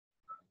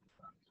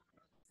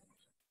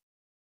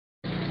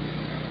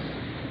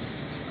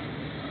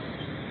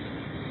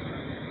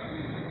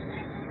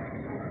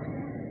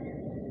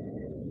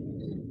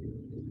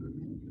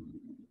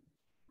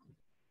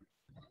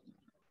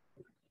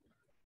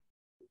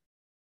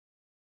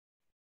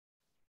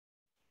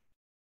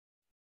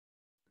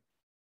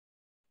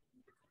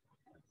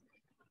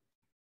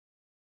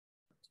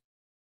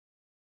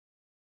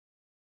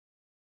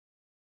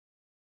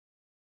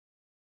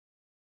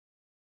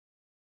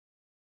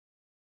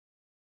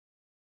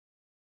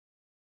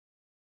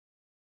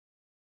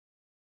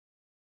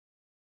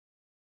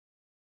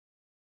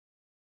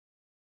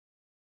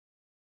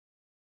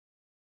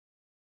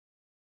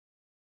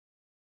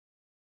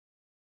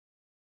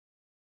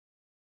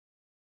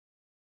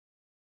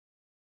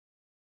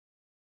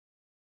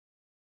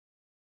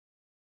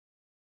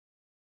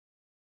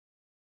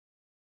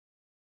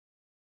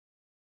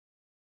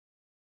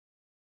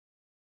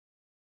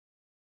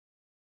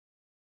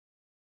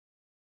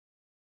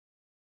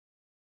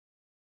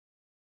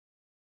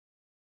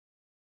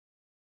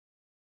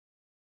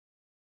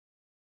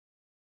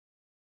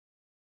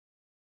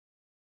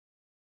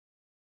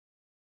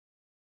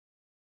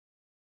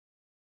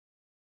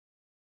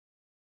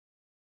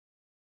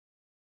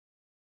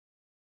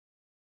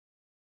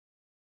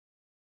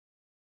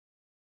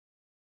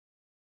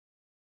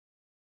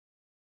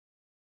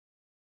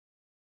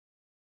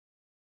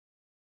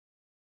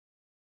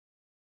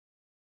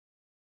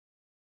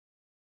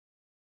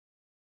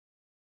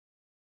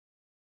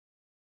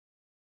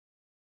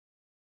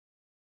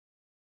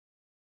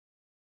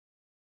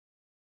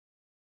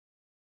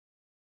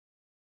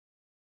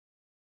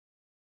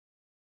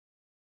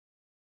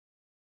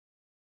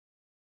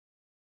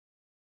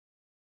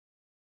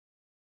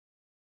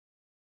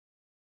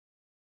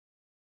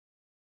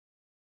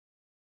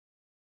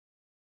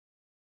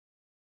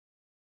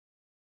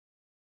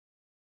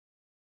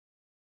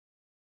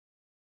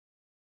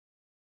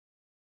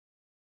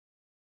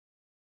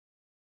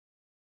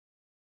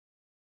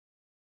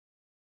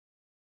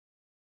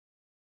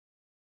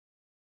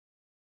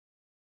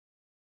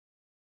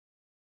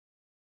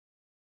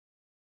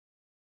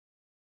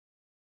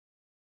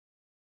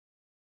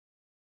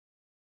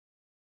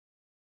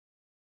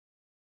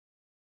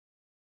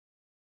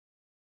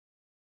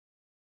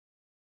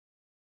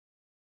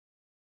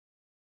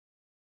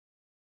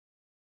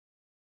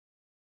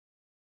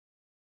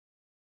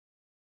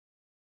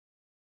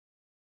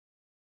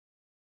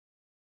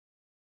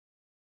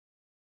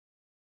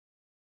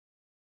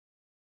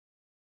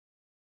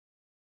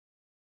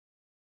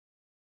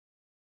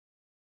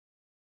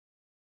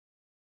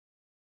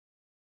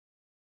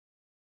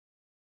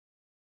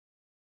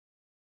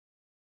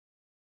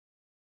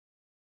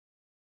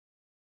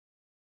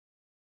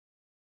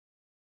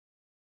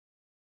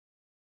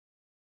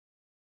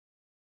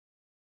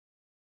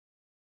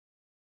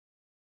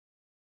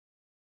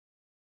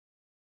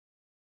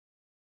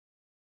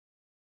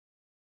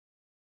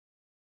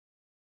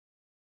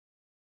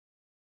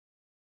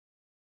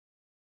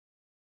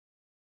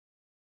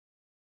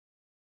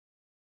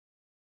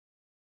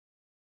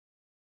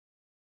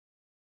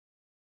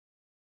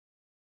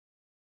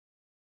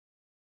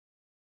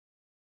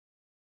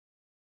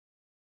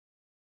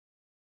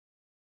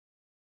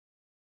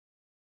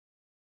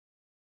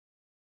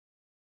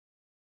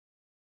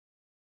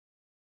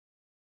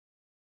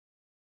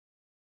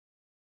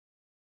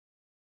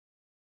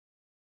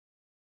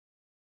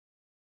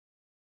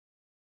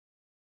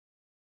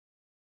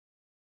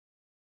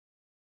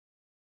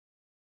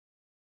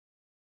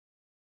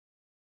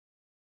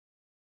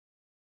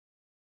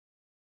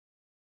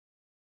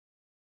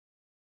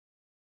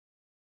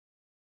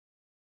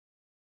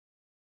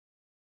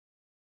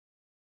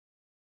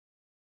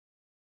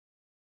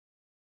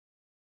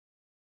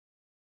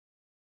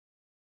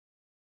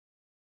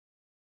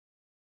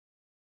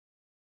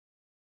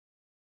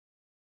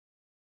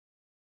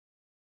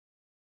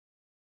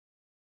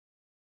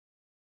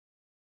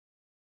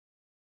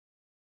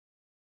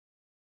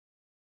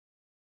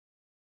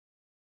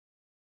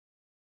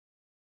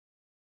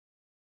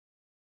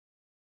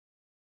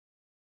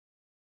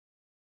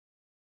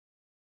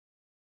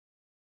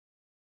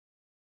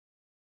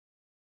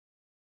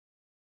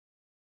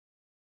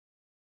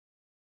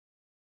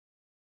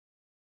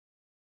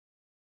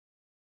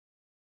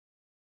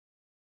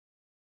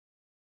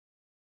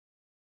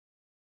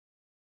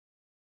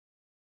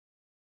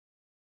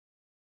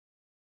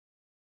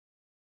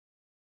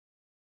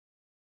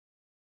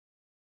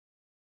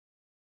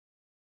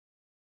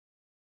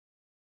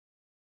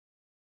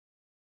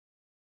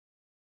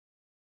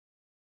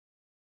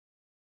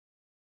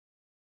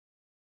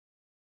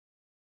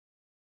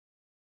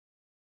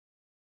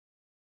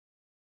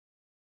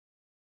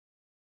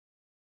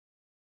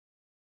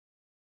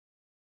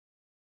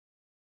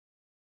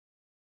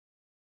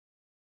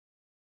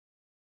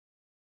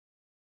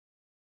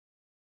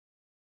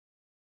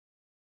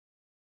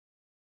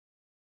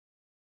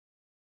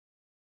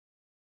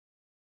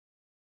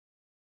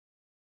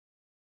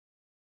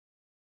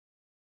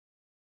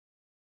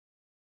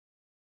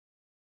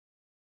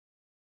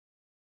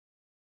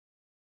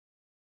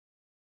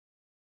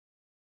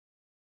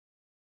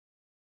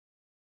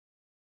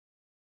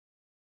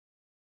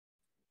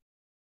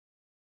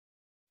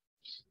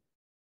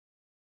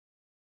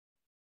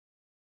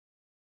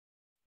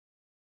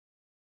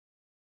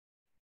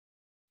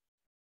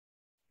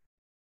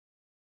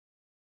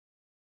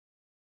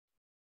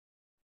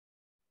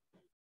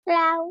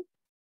Hello.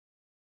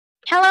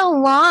 Hello,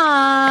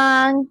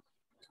 Wong.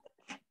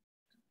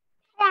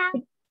 Hello.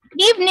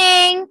 Good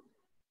evening.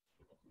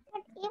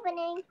 Good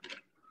evening.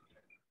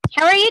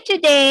 How are you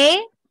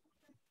today?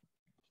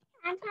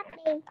 I'm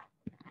happy.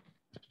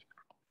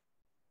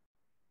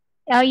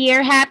 Oh,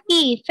 you're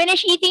happy.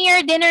 Finish eating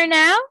your dinner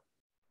now?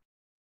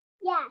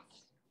 Yes.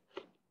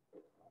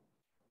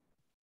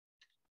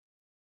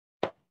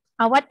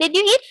 What did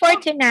you eat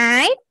for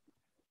tonight?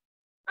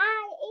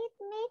 I eat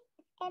meat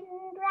and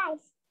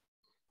rice.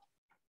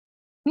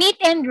 Meat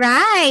and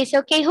rice.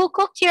 Okay, who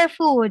cooked your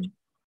food?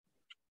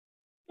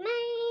 My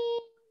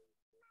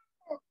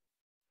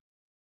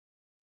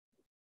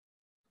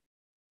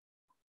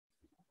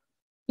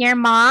Your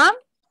mom?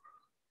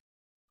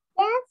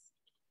 yes.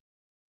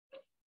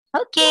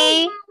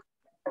 Okay.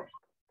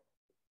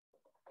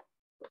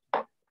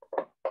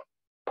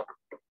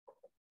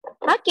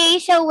 Okay,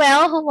 so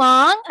well,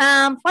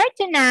 Huang, for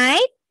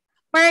tonight,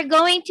 we're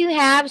going to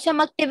have some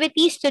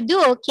activities to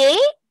do, okay?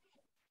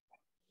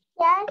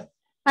 Yes.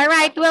 All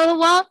right, well,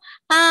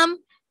 Huang,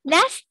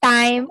 last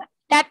time,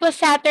 that was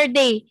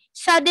Saturday,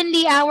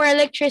 suddenly our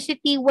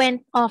electricity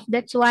went off.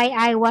 That's why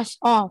I was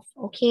off,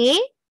 okay?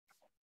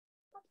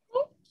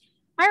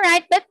 All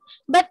right,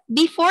 but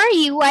before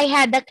you, I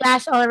had the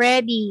class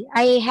already.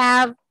 I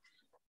have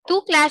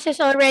 2 classes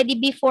already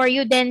before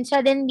you. Then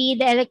suddenly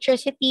the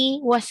electricity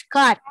was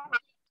cut.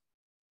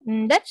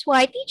 That's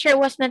why teacher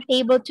was not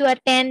able to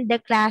attend the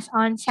class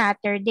on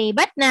Saturday.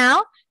 But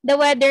now the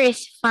weather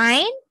is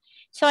fine,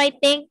 so I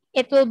think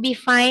it will be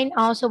fine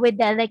also with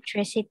the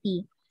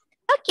electricity.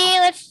 Okay,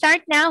 let's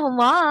start now,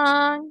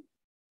 Humong.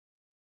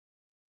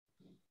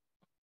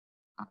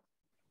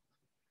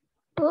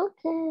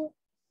 Okay.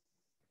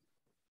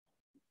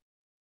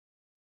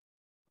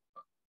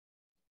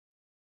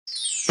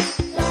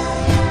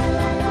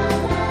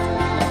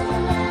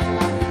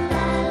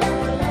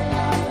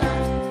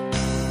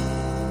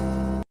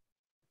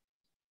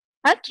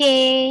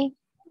 Okay.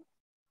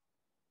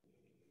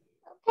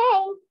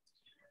 Okay.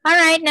 All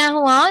right, now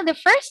Humong, the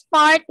first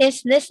part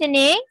is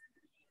listening.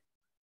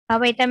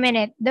 Wait a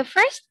minute. The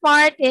first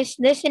part is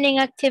listening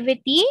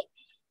activity.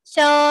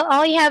 So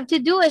all you have to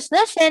do is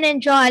listen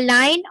and draw a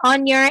line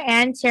on your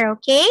answer,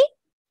 okay?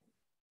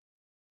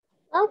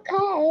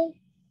 Okay.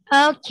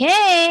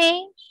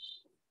 Okay.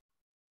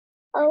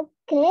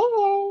 Okay.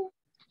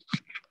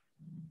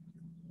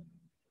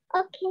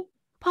 Okay.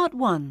 Part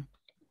 1.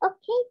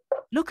 Okay.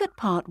 Look at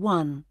part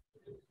 1.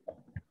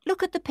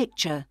 Look at the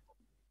picture.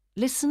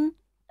 Listen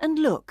and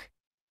look.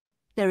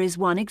 There is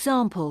one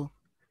example.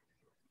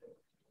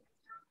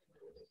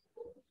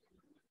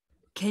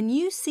 Can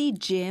you see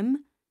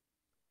Jim?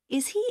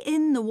 Is he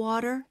in the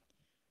water?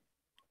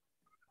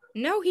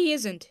 No, he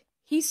isn't.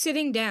 He's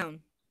sitting down.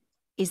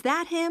 Is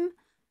that him?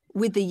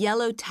 With the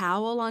yellow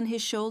towel on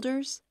his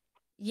shoulders?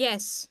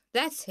 Yes,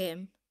 that's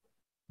him.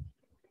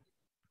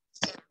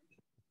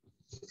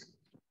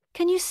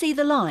 Can you see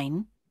the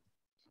line?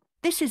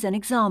 This is an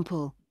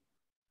example.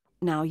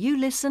 Now you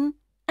listen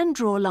and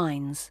draw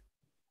lines.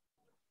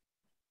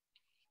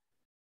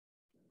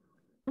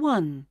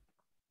 1.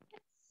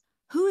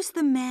 Who's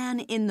the man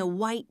in the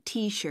white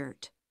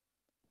t-shirt?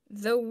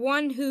 The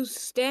one who's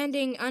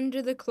standing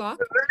under the clock?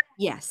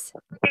 Yes.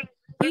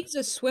 He's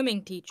a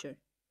swimming teacher.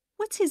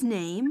 What's his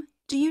name?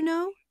 Do you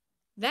know?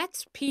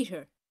 That's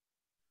Peter.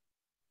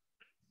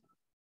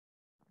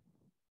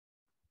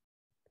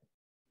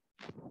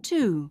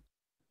 2.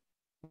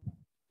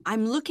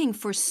 I'm looking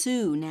for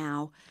Sue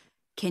now.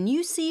 Can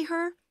you see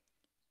her?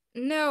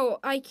 No,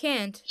 I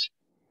can't.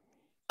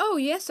 Oh,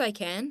 yes, I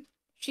can.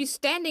 She's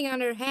standing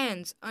on her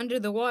hands under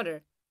the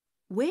water.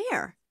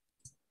 Where?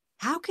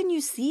 How can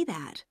you see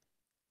that?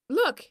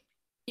 Look,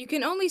 you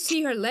can only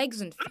see her legs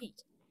and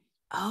feet.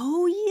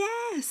 Oh,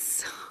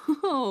 yes.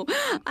 Oh,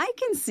 I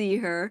can see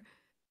her.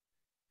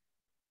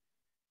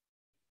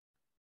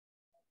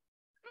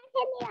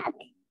 I can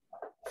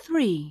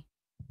 3.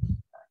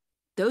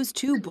 Those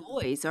 2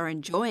 boys are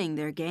enjoying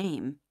their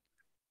game.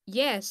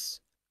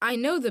 Yes, I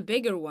know the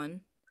bigger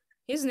one.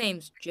 His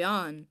name's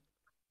John.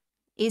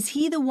 Is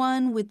he the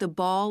one with the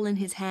ball in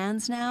his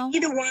hands now?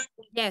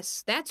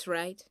 Yes, that's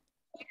right.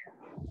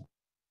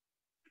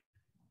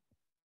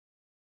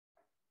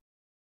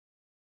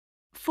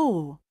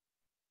 4.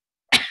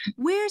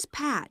 Where's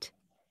Pat?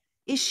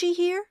 Is she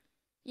here?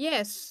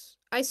 Yes,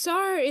 I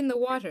saw her in the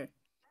water.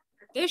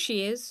 There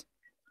she is.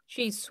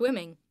 She's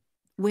swimming.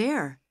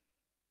 Where?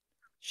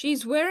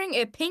 She's wearing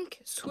a pink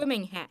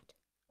swimming hat.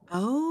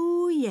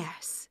 Oh,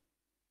 yes.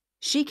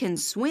 She can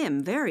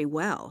swim very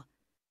well.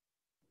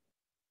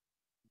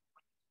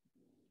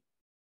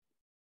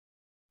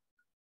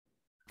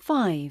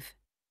 5.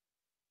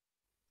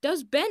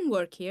 Does Ben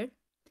work here?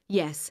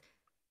 Yes,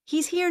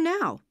 he's here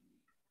now.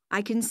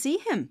 I can see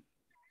him.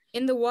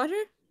 In the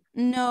water?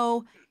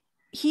 No,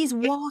 he's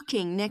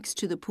walking next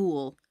to the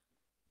pool.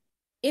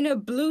 In a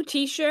blue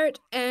t-shirt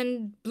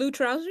and blue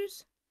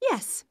trousers?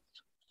 Yes.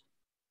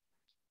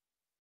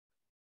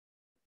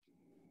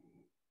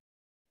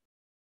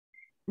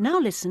 Now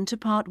listen to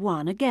part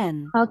 1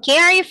 again. Okay,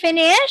 are you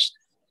finished?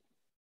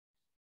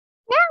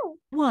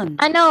 1.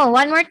 Ano,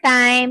 one more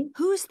time.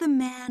 Who's the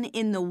man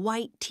in the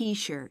white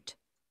t-shirt?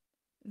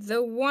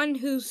 The one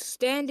who's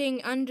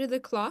standing under the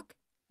clock?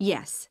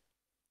 Yes.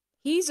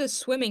 He's a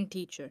swimming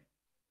teacher.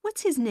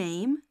 What's his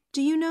name?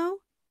 Do you know?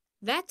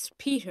 That's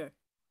Peter.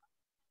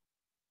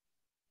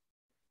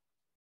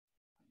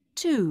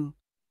 2.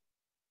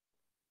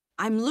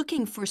 I'm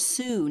looking for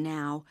Sue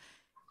now.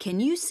 Can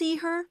you see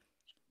her?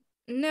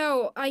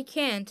 No, I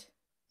can't.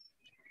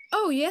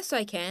 Oh, yes,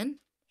 I can.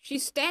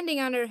 She's standing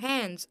on her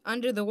hands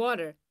under the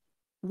water.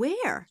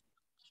 Where?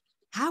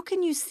 How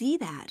can you see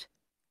that?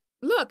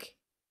 Look,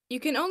 you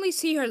can only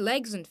see her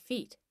legs and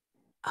feet.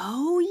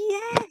 Oh,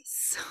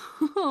 yes.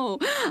 Oh,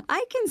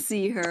 I can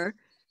see her.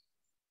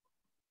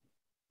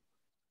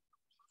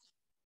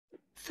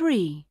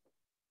 3.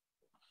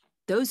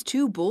 Those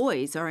two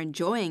boys are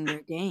enjoying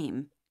their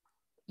game.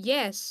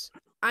 Yes,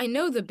 I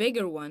know the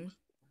bigger one.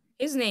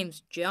 His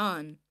name's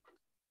John.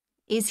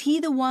 Is he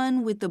the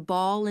one with the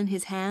ball in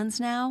his hands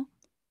now?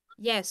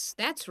 Yes,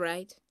 that's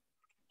right.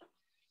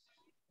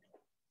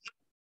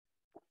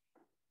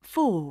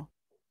 4.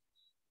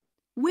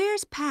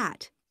 Where's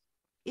Pat?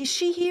 Is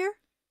she here?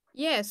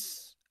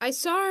 Yes, I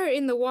saw her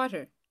in the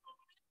water.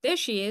 There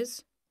she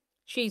is.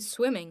 She's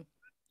swimming.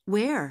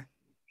 Where?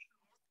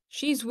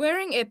 She's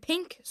wearing a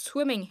pink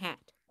swimming hat.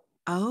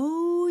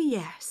 Oh,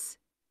 yes.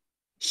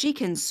 She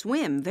can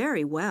swim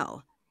very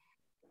well.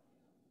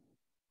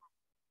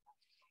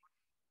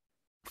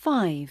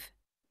 5.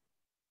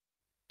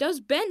 Does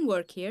Ben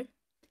work here?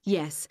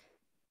 Yes,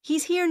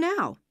 he's here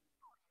now.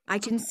 I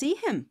can see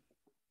him.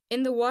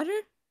 In the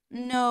water?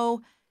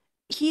 No,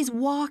 he's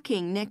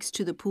walking next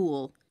to the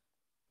pool.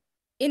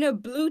 In a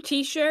blue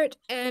t-shirt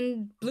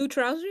and blue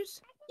trousers?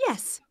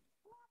 Yes,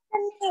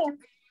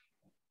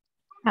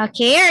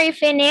 Okay, are you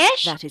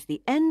finished? that is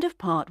the end of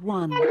part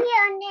 1.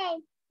 Your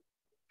name.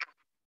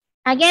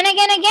 Again.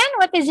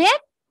 What is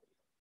it?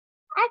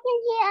 I can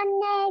hear a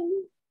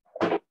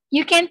name.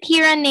 You can't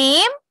hear a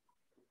name?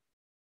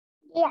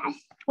 Yes.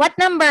 What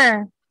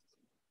number?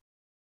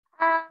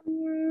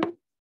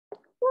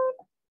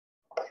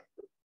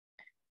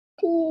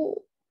 Two,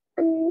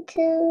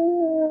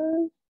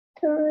 2,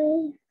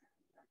 3.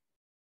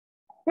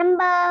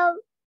 Number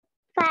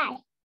 5.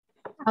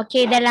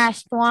 Okay, the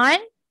last one.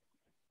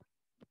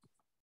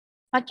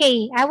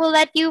 Okay, I will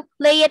let you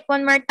play it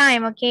one more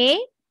time, okay?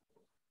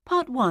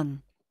 Part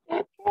 1.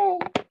 Okay.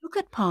 Look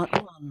at part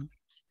 1.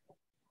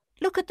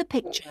 Look at the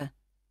picture.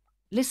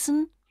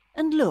 Listen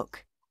and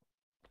look.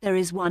 There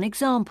is one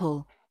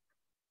example.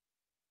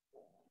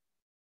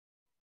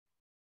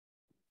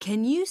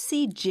 Can you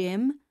see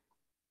Jim?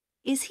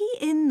 Is he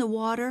in the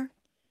water?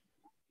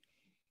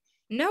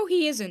 No,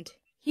 he isn't.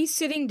 He's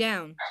sitting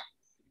down.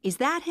 Is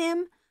that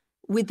him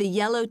with the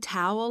yellow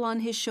towel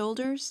on his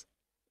shoulders?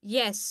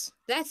 Yes,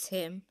 that's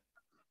him.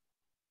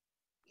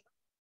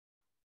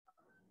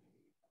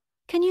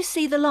 Can you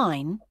see the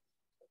line?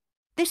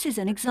 This is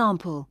an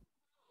example.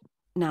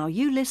 Now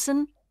you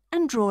listen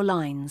and draw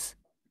lines.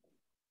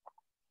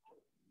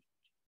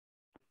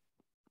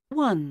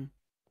 1.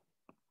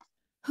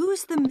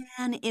 Who's the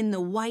man in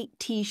the white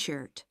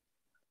t-shirt?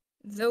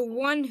 The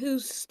one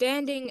who's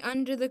standing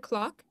under the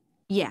clock?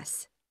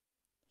 Yes.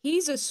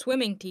 He's a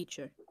swimming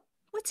teacher.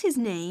 What's his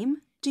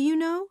name? Do you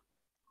know?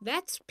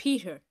 That's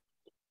Peter.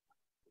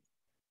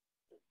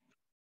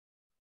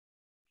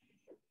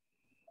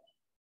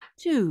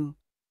 2.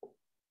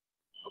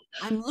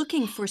 I'm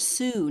looking for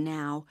Sue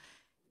now.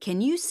 Can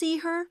you see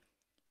her?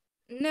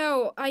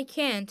 No, I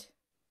can't.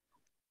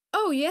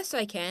 Oh, yes,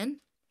 I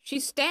can.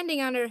 She's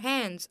standing on her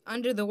hands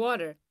under the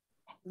water.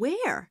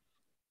 Where?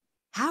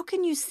 How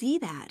can you see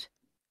that?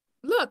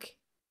 Look,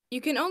 you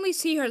can only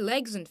see her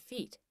legs and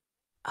feet.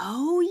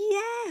 Oh,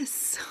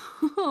 yes.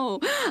 Oh,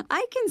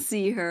 I can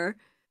see her.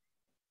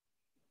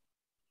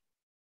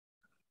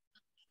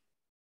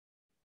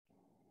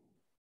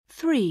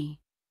 3.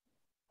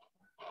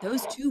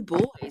 Those two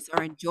boys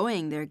are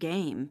enjoying their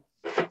game.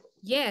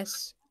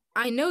 Yes,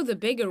 I know the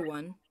bigger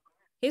one.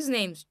 His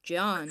name's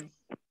John.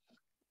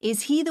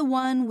 Is he the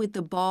one with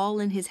the ball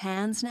in his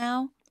hands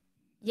now?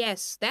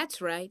 Yes, that's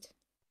right.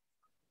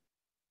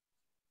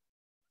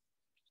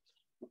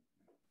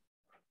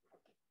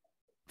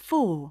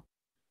 4.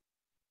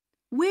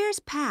 Where's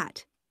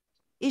Pat?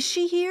 Is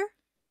she here?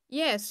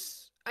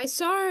 Yes, I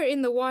saw her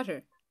in the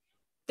water.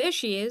 There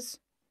she is.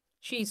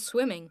 She's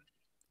swimming.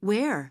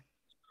 Where?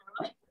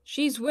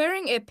 She's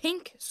wearing a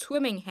pink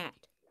swimming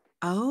hat.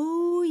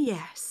 Oh,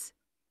 yes.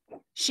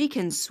 She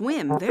can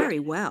swim very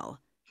well.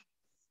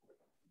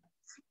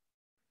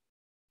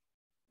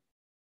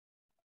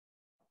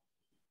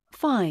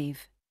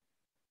 5.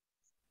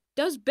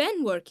 Does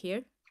Ben work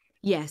here?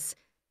 Yes,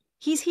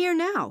 he's here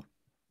now.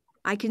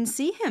 I can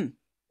see him.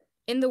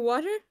 In the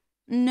water?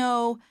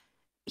 No,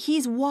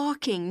 he's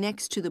walking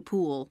next to the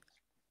pool.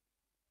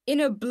 In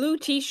a blue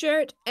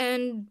t-shirt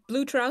and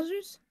blue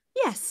trousers?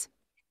 Yes.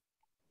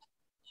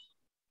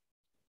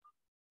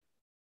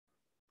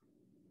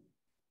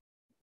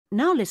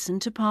 Now listen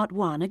to part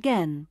 1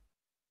 again.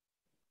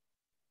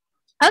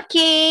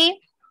 Okay.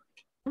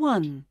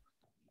 1.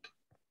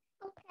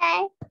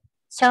 Okay.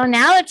 So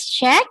now let's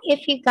check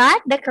if you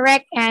got the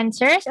correct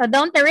answers. Oh,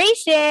 don't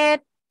erase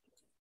it.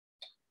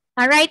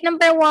 All right,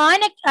 number one.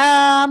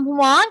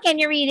 Juan, can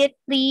you read it,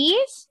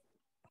 please?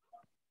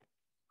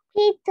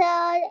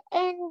 Peter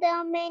and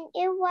the man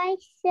in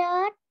white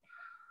shirt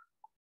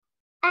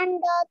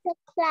under the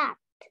cloud.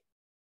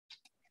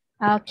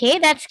 Okay,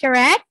 that's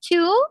correct.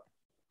 Two.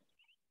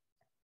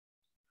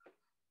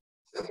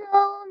 So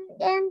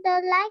and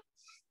the light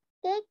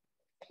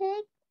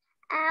kick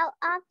out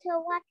of the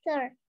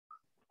water.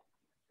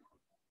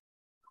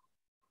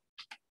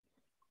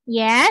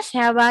 Yes,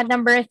 how about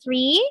number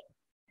three?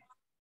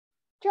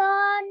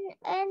 John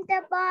and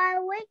the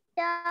boy with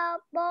the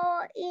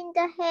ball in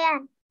the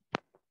hand.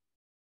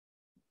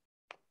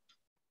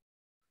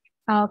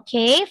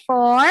 Okay,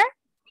 four.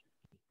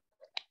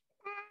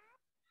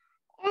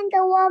 And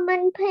the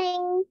woman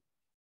playing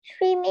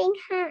swimming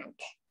hat.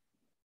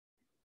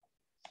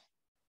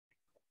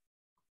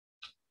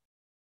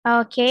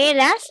 Okay,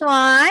 last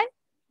one.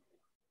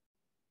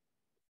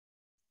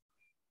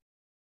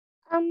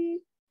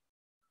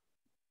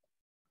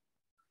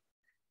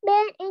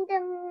 Ben in the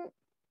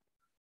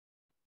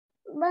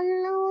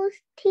blue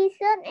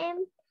t-shirt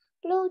and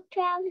blue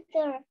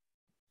trousers.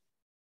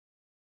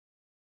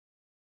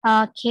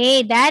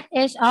 Okay, that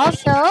is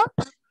also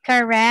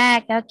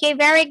correct. Okay,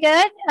 very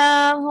good,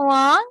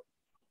 Huang.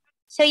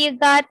 So you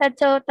got a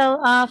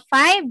total of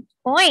 5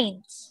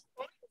 points.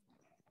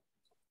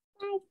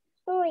 5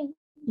 points.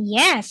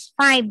 Yes,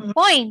 5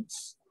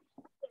 points.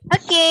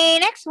 Okay,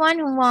 next one,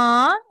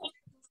 Huang.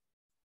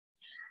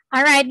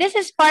 All right, this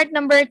is part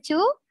number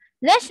 2.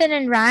 Listen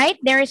and write.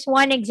 There is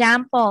one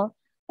example.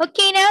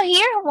 Okay, now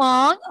here,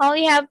 Huang, all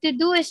you have to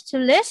do is to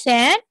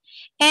listen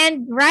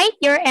and write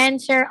your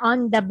answer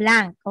on the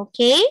blank,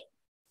 okay?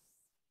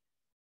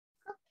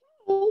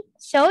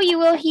 So you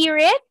will hear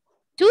it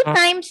 2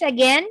 times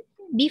again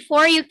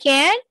before you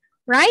can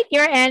write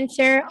your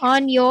answer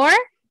on your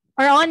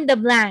or on the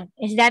blank.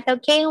 Is that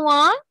okay,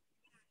 Huang?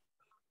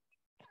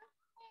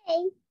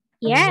 Okay.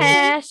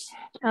 Yes.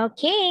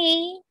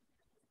 Okay.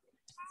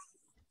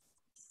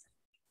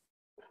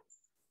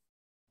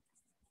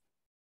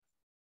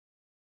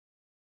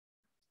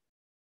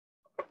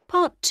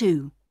 Part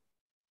 2.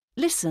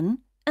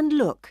 Listen and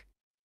look.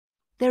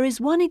 There is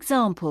one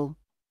example.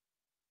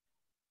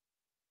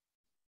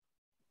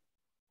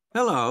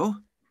 Hello.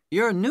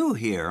 You're new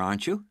here,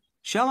 aren't you?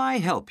 Shall I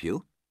help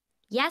you?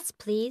 Yes,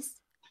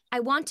 please. I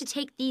want to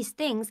take these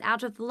things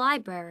out of the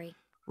library.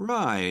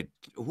 Right.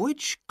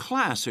 Which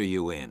class are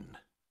you in?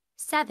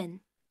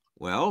 7.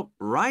 Well,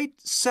 write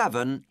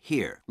 7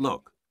 here.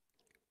 Look.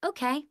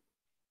 Okay.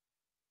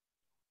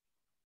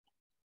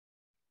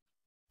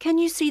 Can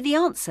you see the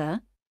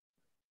answer?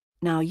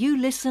 Now you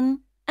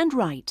listen and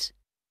write.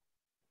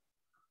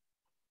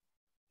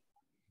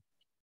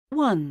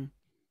 1.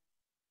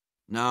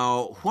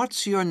 Now,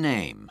 what's your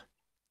name?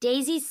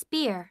 Daisy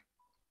Spear.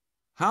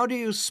 How do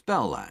you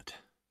spell that?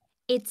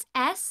 It's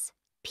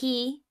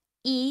S-P-E-A-R.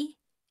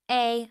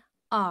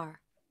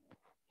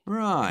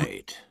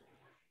 Right.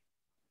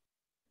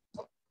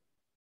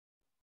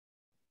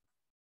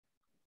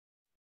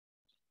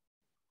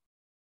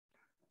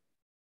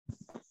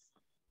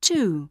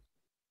 2.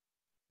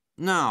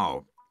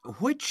 Now,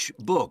 which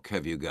book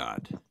have you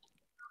got?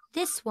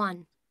 This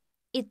one.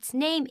 Its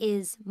name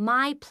is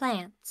My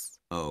Plants.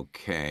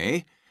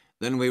 Okay.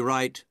 Then we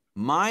write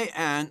my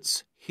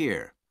ants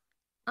here.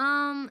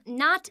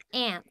 Not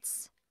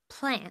ants.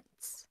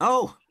 Plants.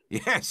 Oh,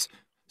 yes.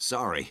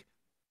 Sorry.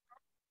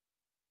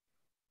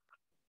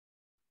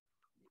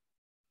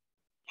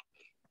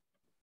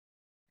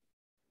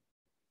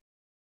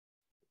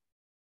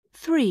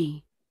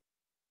 3.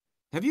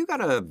 Have you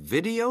got a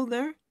video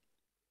there?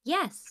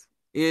 Yes.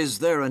 Is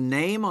there a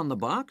name on the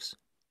box?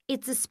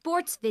 It's a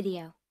sports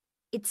video.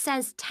 It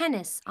says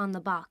tennis on the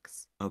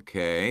box.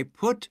 Okay,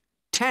 put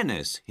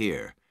tennis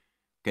here.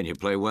 Can you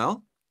play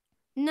well?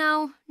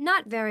 No,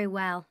 not very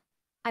well.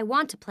 I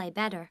want to play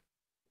better.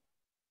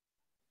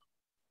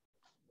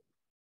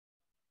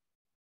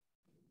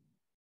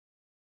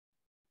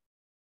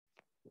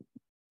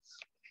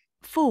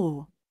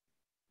 4.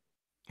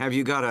 Have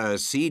you got a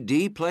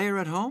CD player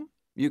at home?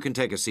 You can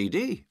take a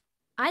CD.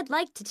 I'd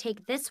like to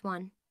take this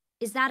one.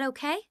 Is that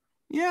okay?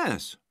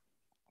 Yes.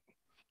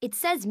 It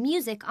says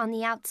music on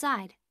the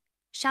outside.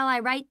 Shall I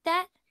write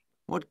that?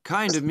 What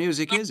kind of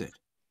music is it?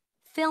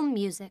 Film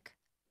music.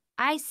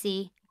 I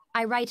see.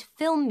 I write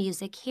film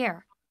music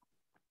here.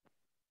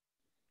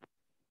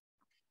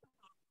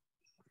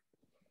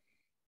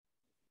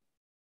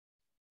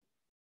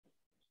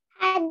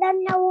 I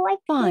don't know what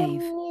 5.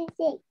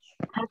 music.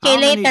 Okay, How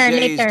many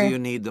days later. do you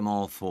need them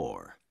all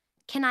for?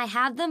 Can I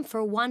have them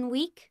for 1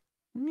 week?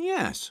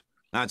 Yes,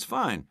 that's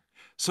fine.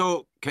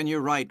 So, can you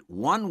write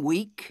 1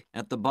 week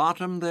at the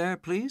bottom there,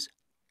 please?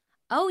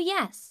 Oh,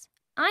 yes.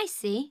 I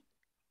see.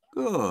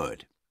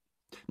 Good.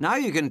 Now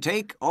you can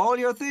take all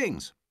your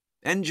things.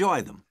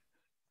 Enjoy them.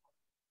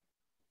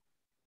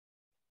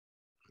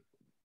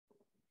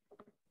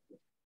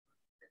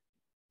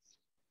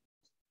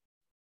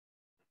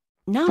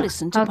 Now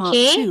listen to part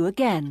Okay. 2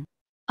 again.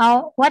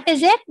 Oh, what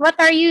is it? What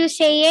are you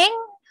saying,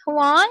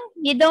 Juan?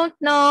 You don't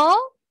know?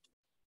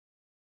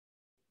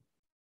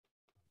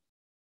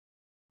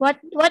 What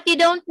you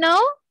don't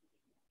know?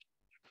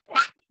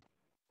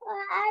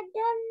 I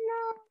don't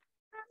know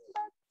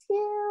number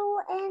 2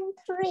 and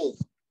 3.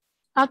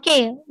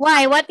 Okay,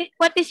 why? What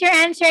is your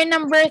answer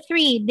number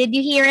 3? Did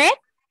you hear it?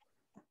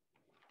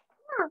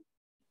 No.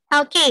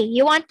 Okay,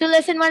 you want to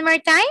listen one more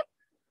time?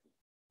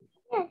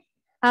 Yes.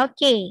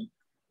 Okay.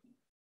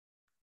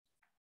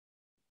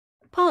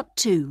 Part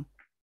 2.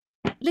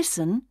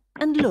 Listen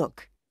and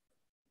look.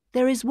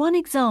 There is one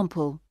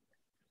example.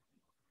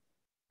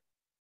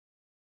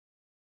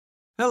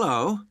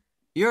 Hello.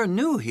 You're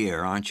new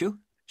here, aren't you?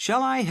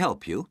 Shall I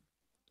help you?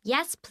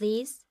 Yes,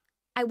 please.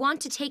 I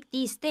want to take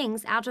these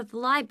things out of the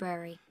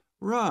library.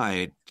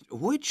 Right.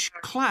 Which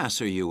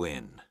class are you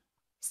in?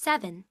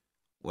 7.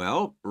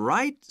 Well,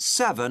 write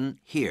 7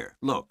 here.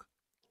 Look.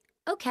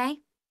 Okay.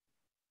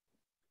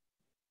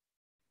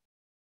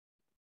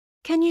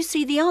 Can you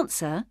see the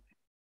answer?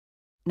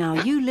 Now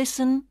you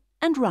listen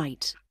and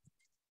write.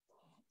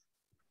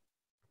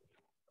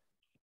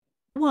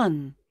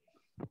 1.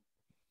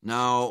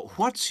 Now,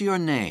 what's your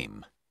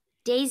name?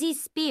 Daisy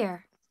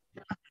Spear.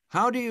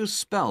 How do you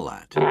spell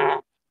that?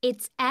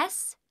 It's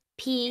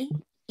S-P-E-A-R.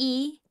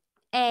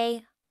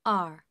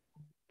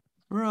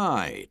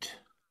 Right.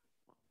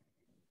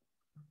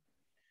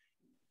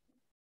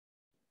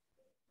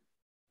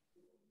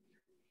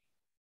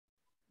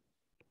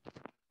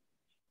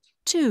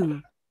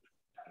 2.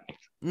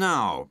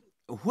 Now,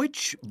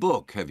 which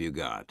book have you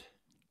got?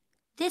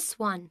 This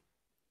one.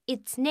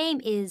 Its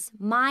name is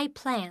My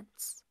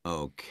Plants.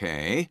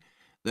 Okay.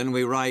 Then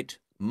we write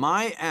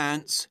my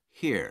ants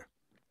here.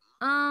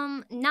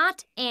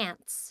 Not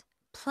ants.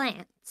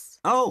 Plants.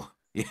 Oh,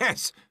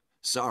 yes.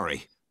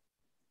 Sorry.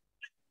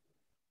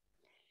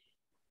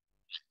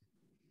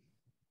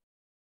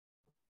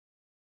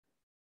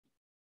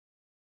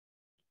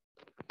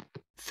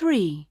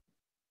 3.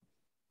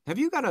 Have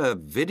you got a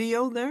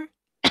video there?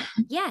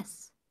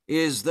 Yes.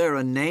 Is there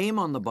a name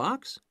on the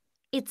box?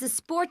 It's a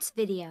sports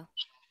video.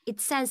 It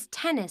says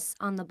tennis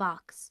on the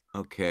box.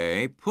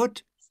 Okay,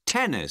 put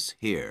tennis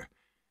here.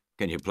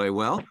 Can you play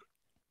well?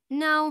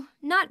 No,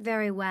 not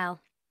very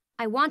well.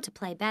 I want to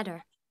play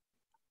better.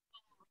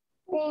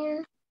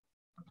 Yeah.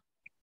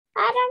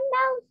 I don't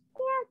know.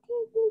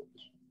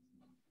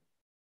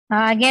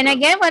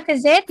 Again, what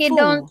is it? You 4.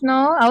 don't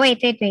know? Oh,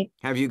 wait.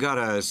 Have you got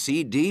a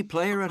CD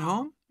player at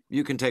home?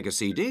 You can take a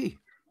CD.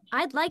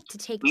 I'd like to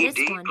take this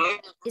one.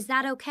 Is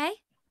that okay?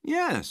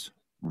 Yes.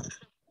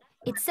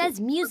 It says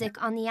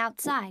music on the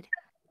outside.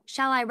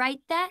 Shall I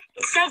write that?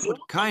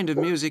 What kind of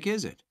music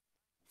is it?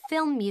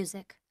 Film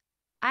music.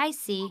 I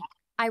see.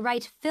 I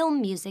write film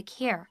music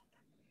here.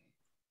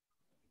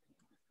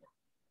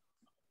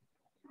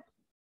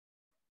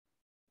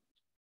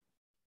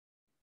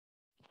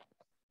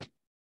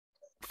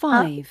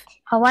 5.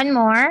 One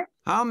more.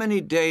 How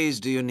many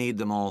days do you need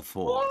them all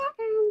for?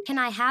 Can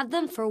I have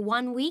them for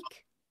 1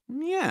 week?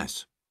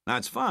 Yes,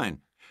 that's fine.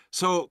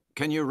 So,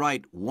 can you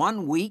write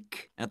 1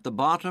 week at the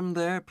bottom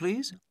there,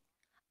 please?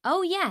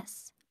 Oh,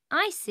 yes.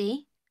 I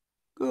see.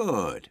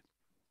 Good.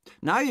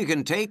 Now you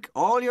can take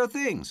all your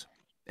things.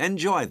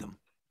 Enjoy them.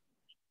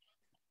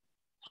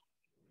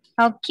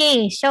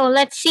 Okay, so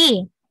let's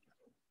see.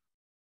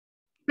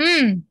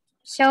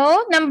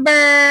 So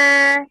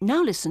number...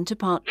 Now listen to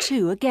part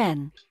 2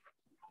 again.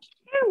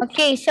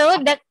 Okay,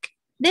 so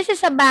this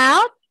is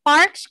about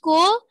Park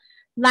School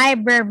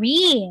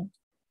Library.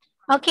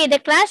 Okay, the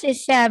class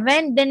is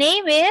 7. The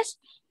name is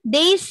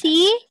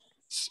Daisy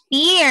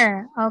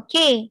Spear.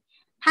 Okay.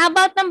 How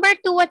about number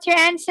 2? What's your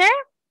answer?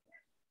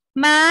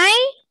 My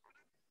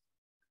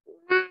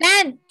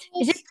plant.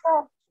 Is it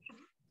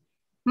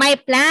my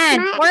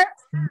plant? Or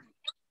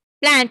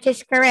plant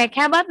is correct.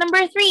 How about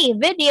number 3?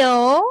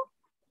 Video.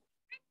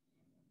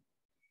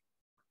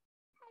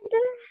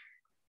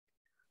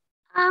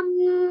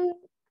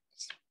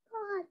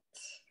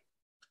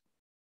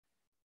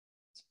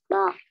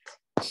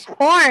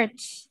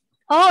 Sports.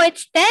 Oh,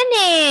 it's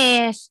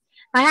tennis.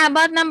 How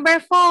about number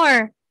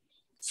 4?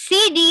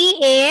 CD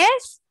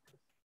is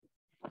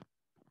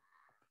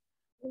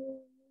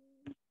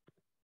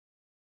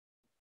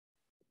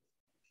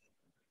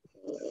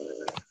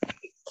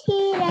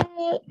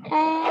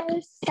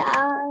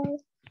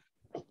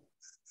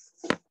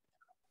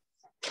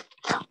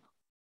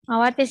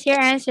what is your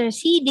answer?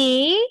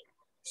 CD.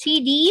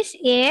 CDs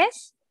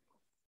is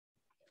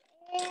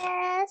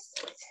Yes.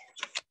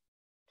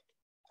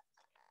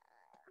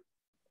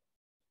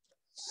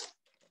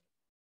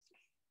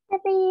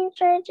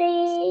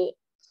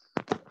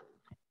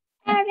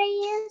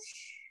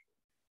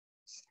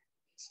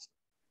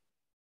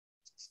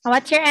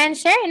 What's your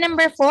answer?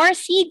 Number 4,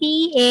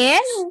 CD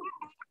is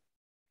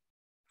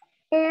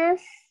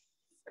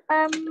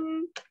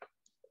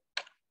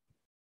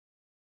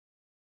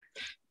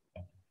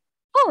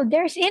oh,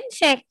 there's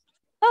insect.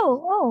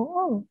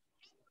 Oh.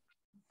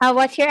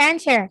 What's your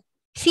answer?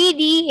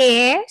 CD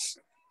is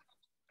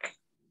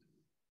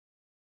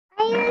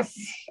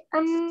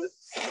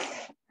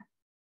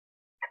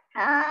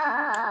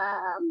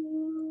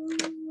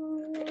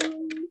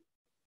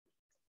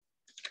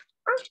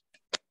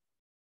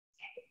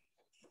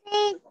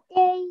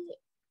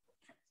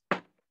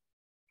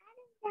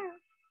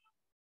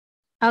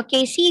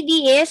Okay,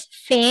 CD is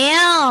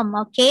film.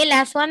 Okay,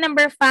 last one,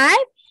 number 5.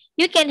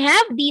 You can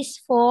have these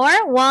for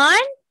 1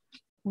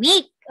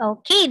 week.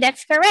 Okay,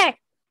 that's correct.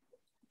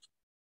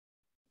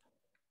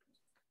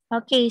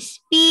 Okay,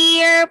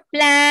 spear,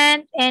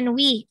 plant, and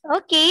week.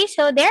 Okay,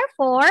 so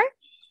therefore,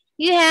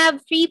 you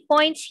have 3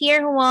 points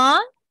here,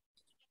 Huang.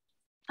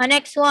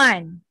 Next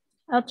one.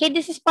 Okay,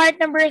 this is part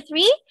number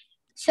 3.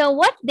 So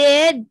what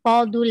did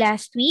Paul do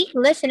last week?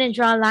 Listen and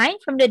draw a line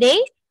from the day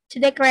to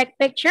the correct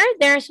picture.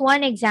 There's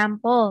one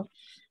example.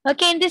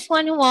 Okay, in this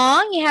one,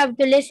 Huang, you have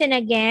to listen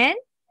again.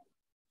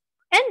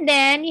 And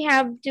then you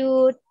have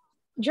to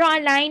draw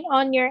a line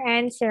on your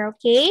answer,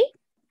 okay?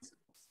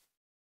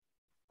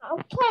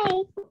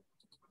 Okay.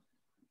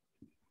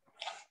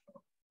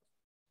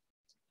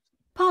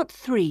 Part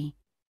 3.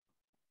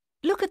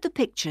 Look at the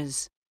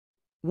pictures.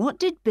 What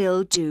did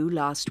Bill do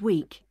last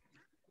week?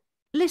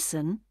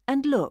 Listen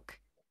and look.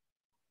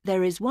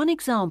 There is one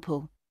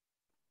example.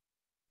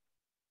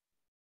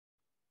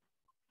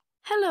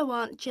 Hello,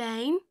 Aunt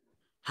Jane.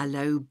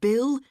 Hello,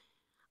 Bill.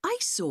 I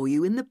saw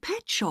you in the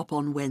pet shop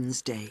on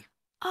Wednesday.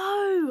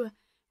 Oh,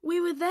 we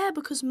were there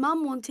because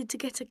Mum wanted to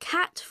get a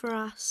cat for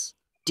us.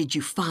 Did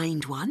you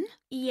find one?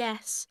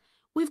 Yes,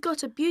 we've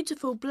got a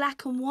beautiful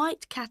black and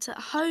white cat at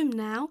home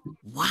now.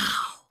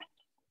 Wow!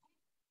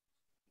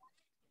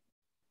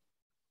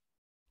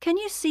 Can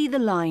you see the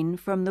line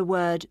from the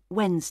word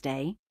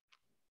Wednesday?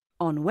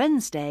 On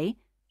Wednesday,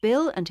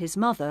 Bill and his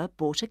mother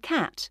bought a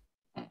cat.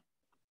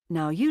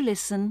 Now you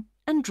listen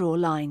and draw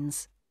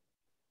lines.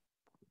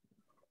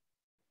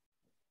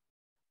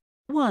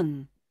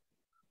 1.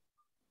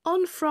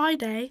 On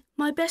Friday,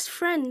 my best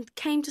friend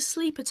came to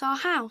sleep at our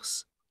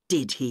house.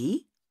 Did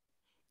he?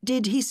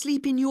 Did he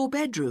sleep in your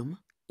bedroom?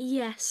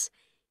 Yes,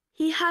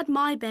 he had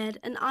my bed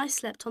and I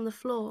slept on the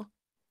floor.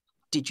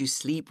 Did you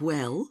sleep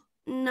well?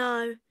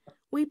 No,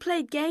 we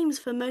played games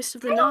for most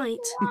of the night.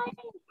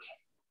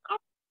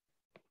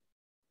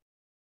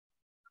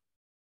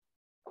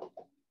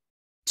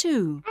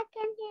 2. I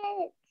can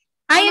hear it.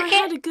 And You I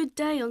can had a good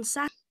day on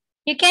Saturday.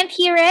 you can't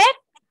hear it?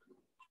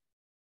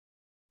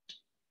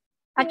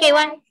 Okay,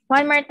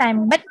 one more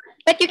time. But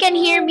you can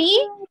hear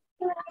me?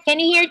 Can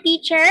you hear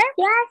teacher?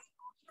 Yes.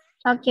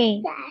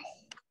 Okay. Yes.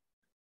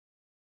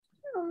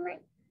 Oh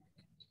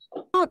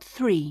my. Part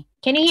 3.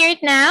 Can you hear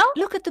it now?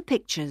 Look at the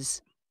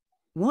pictures.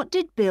 What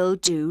did Bill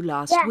do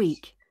last Yes.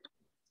 week?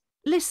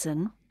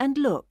 Listen and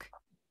look.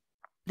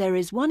 There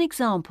is one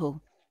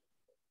example.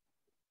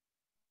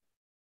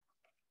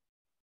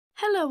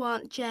 Hello,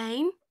 Aunt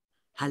Jane.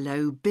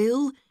 Hello,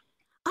 Bill.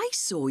 I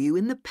saw you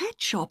in the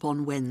pet shop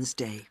on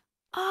Wednesday.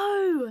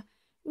 Oh,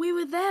 we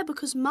were there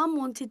because Mum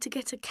wanted to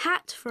get a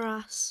cat for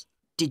us.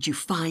 Did you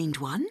find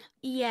one?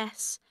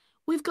 Yes,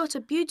 we've got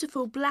a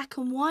beautiful black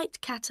and white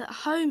cat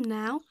at home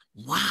now.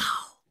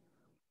 Wow!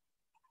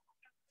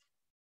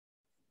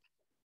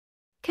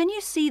 Can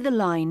you see the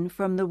line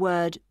from the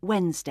word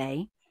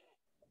Wednesday?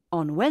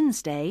 On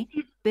Wednesday,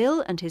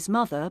 Bill and his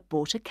mother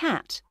bought a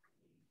cat.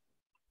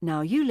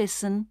 Now you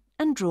listen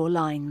and draw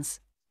lines.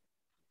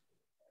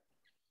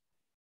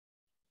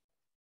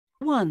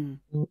 1.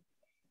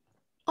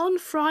 On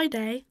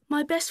Friday,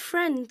 my best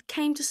friend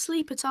came to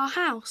sleep at our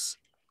house.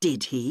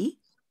 Did he?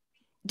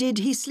 Did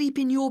he sleep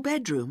in your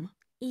bedroom?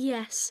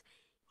 Yes,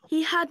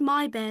 he had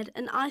my bed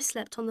and I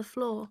slept on the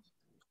floor.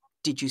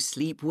 Did you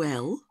sleep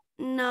well?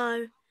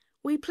 No,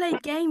 we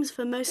played games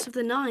for most of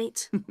the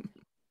night.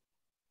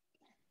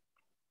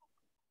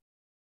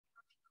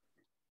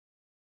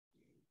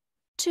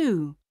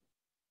 2.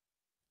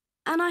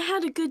 And I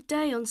had a good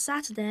day on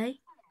Saturday.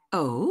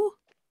 Oh?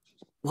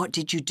 What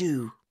did you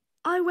do?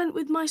 I went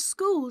with my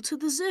school to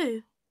the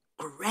zoo.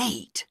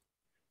 Great!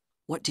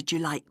 What did you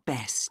like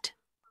best?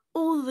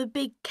 All the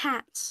big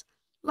cats,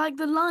 like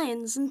the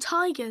lions and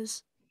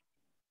tigers.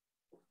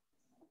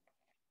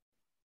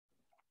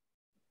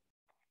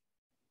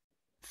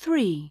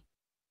 3.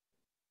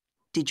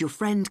 Did your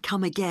friend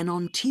come again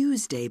on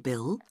Tuesday,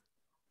 Bill?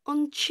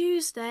 On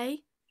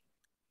Tuesday?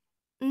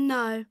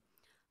 No,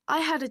 I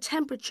had a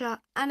temperature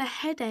and a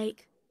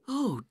headache.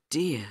 Oh,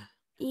 dear.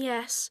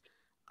 Yes,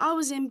 I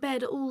was in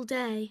bed all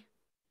day.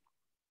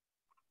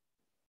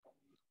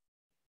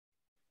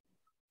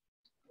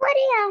 What do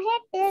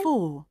you hit?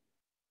 4.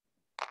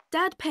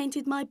 Dad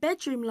painted my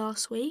bedroom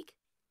last week.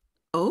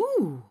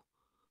 Oh!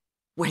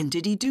 When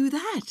did he do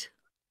that?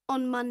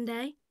 On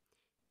Monday.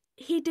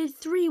 He did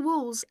 3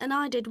 walls and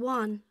I did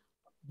 1.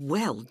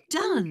 Well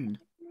done!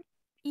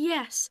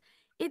 Yes,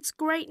 it's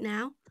great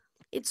now.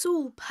 It's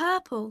all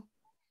purple.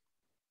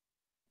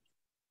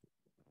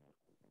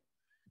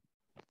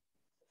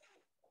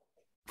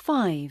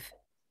 5.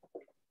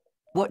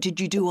 What did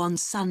you do on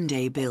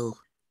Sunday, Bill?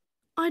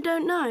 I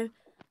don't know,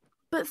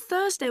 but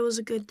Thursday was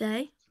a good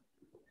day.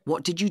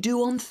 What did you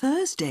do on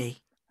Thursday?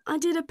 I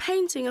did a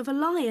painting of a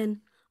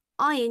lion.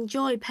 I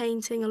enjoy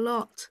painting a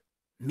lot.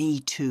 Me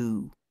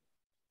too.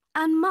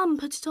 and Mum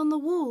put it on the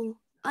wall.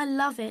 I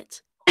love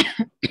it.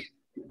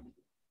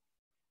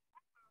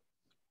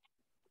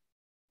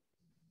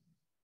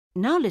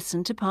 Now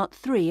listen to part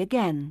 3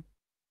 again.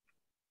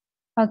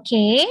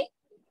 Okay.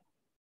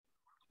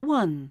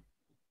 1.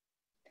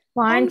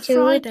 One, On two,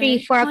 Friday,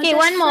 three, four. my Okay, best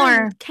one more.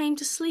 friend came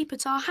to sleep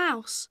at our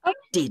house.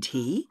 Did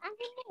he?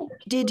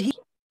 Did he?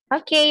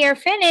 Okay, you're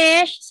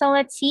finished. So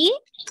let's see.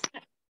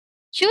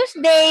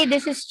 Tuesday,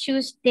 this is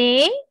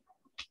Tuesday.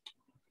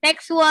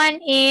 Next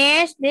one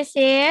is, this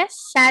is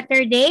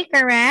Saturday,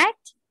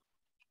 correct?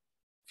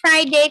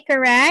 Friday,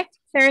 correct?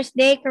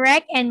 Thursday,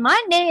 correct? And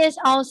Monday is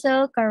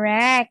also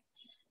correct.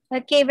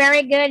 Okay,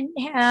 very good,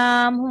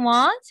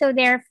 Juan. So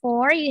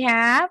therefore, you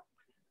have,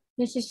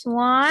 this is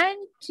 1,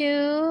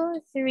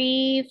 2,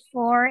 3,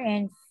 4,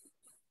 and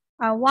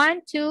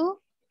 1, 2,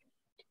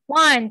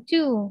 1,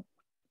 2,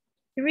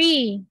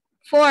 3,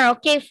 4.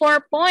 Okay,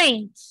 4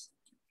 points.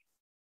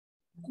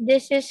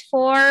 This is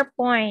 4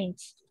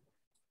 points.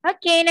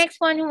 Okay, next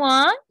one,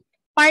 Juan.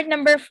 Part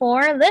number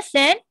 4,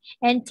 listen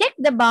and tick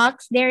the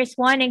box. There is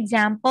one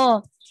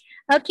example.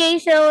 Okay,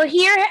 so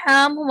here,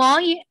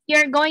 Juan,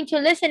 you're going to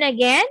listen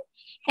again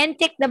and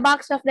tick the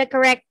box of the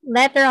correct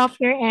letter of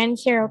your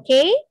answer,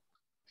 okay?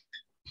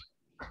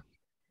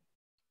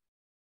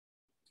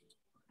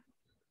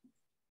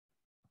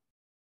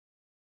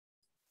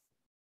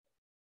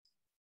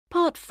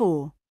 Part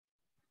 4.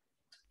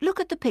 Look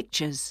at the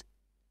pictures.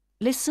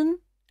 Listen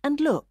and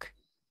look.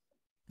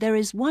 There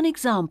is one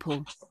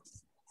example.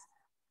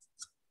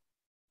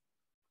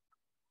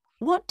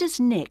 What does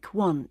Nick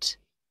want?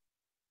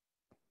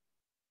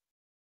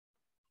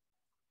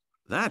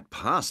 That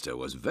pasta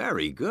was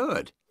very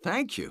good.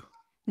 Thank you.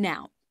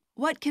 Now,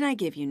 what can I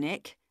give you,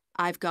 Nick?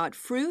 I've got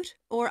fruit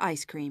or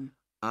ice cream.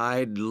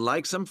 I'd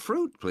like some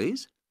fruit,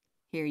 please.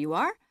 Here you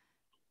are.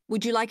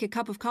 Would you like a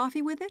cup of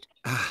coffee with it?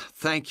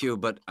 Thank you,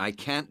 but I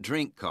can't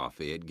drink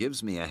coffee. It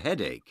gives me a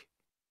headache.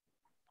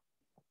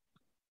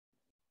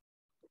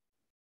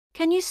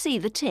 Can you see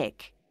the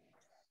tick?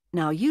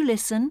 Now you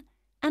listen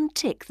and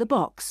tick the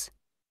box.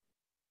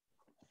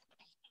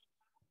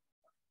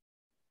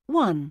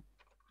 1.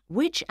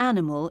 Which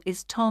animal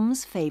is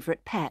Tom's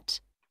favourite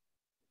pet?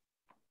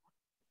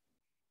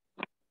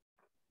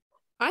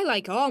 I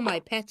like all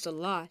my pets a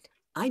lot.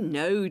 I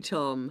know,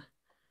 Tom.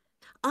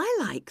 I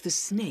like the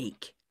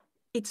snake.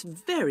 It's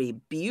very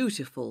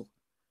beautiful.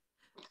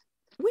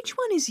 Which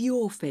one is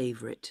your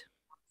favourite?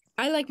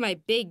 I like my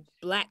big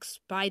black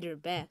spider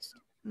best.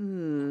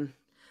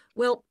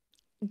 Well,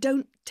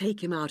 don't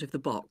take him out of the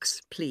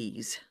box,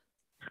 please.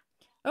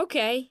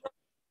 Okay.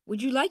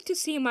 Would you like to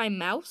see my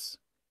mouse?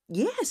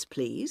 Yes,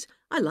 please.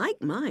 I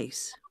like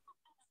mice.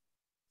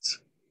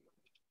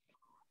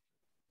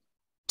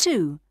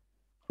 2.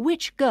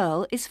 Which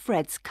girl is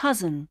Fred's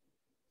cousin?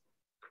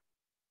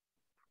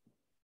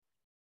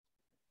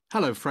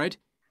 Hello, Fred.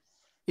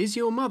 Is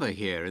your mother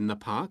here in the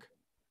park?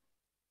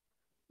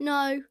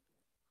 No,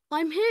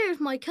 I'm here with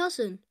my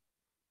cousin,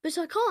 but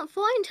I can't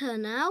find her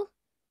now.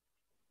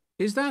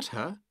 Is that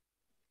her?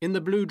 In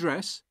the blue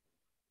dress?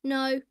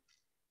 No,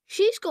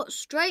 she's got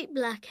straight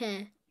black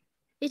hair.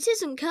 It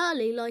isn't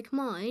curly like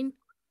mine.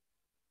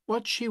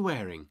 What's she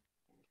wearing?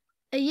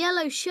 A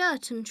yellow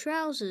shirt and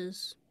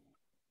trousers.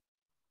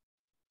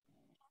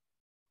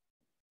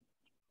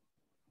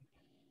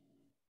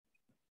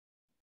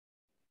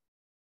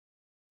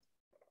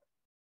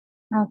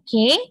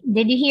 Okay,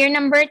 did you hear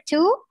number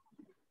 2?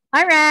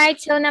 All right,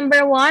 so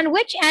number 1,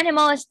 which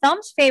animal is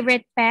Tom's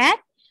favorite pet?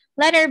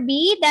 Letter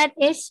B, that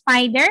is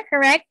spider,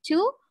 correct?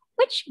 2,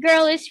 which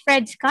girl is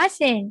Fred's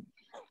cousin?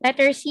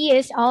 Letter C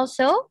is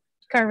also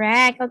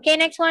correct. Okay,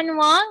 next one,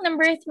 Wong,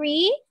 number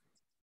 3.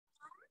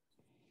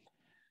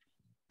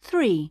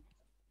 3.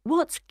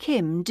 What's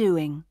Kim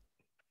doing?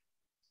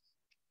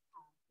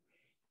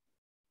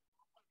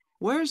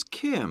 Where's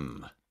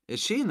Kim? Is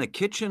she in the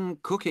kitchen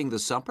cooking the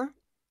supper?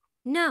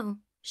 No,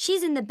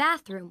 she's in the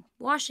bathroom,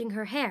 washing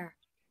her hair.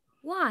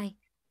 Why?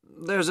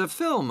 There's a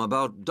film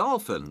about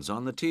dolphins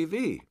on the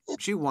TV.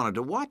 She wanted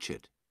to watch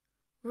it.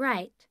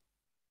 Right.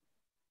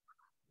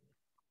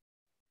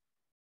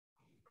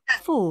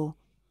 4.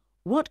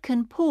 What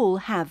can Paul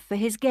have for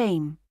his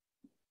game?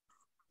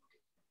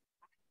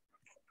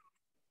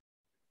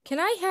 Can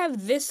I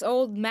have this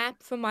old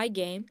map for my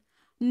game?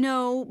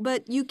 No,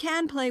 but you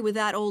can play with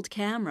that old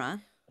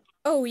camera.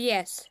 Oh,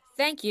 yes.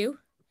 Thank you.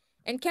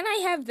 And can I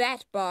have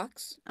that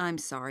box? I'm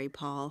sorry,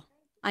 Paul.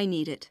 I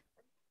need it.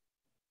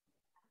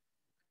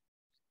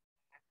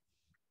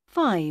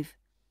 5.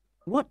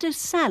 What does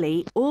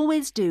Sally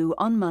always do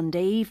on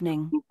Monday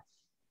evening?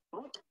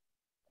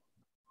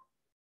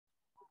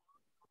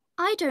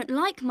 I don't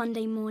like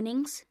Monday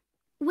mornings.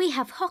 We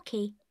have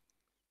hockey.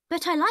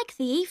 But I like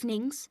the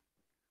evenings.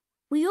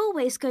 We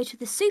always go to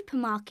the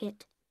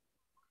supermarket.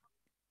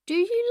 Do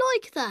you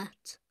like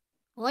that?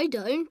 I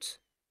don't.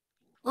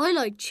 I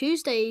like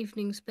Tuesday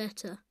evenings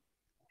better.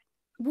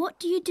 What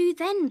do you do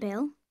then,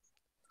 Bill?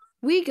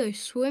 We go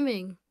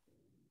swimming.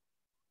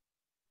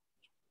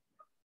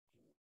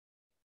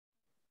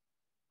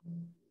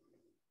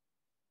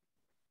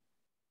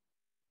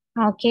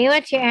 Okay,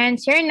 what's your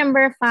answer?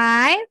 Number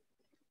 5?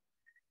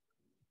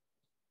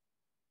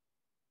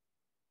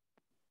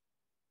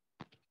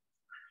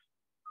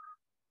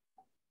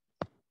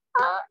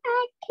 Oh,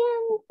 I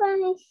can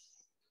find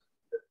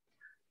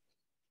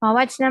Oh,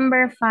 what's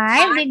number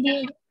 5?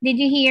 Did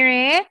you hear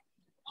it?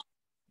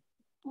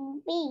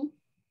 B.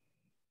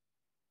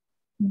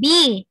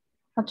 B.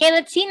 Okay,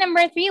 let's see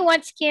number 3.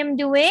 What's Kim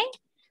doing?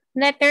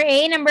 Letter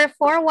A. Number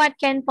 4. What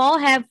can Paul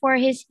have for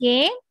his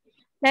game?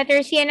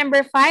 Letter C. And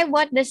number 5.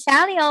 What does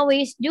Sally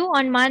always do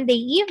on Monday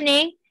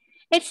evening?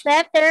 It's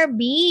letter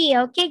B.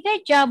 Okay,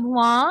 good job,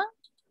 Wong.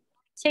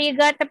 So you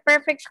got the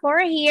perfect score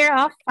here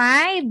of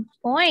 5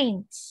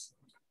 points.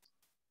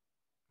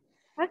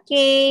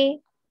 Okay.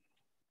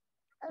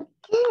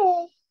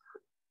 Okay.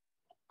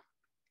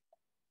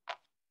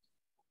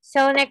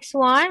 So next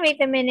one,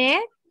 wait a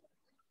minute.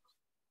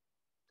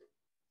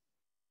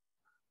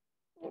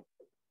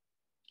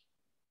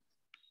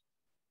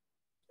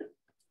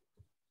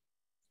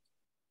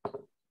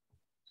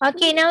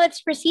 Okay, now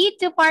let's proceed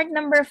to part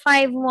number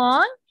 5,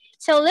 Wong.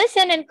 So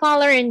listen and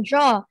color and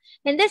draw.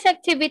 In this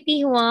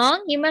activity,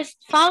 Wong, you must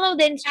follow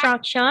the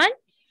instruction.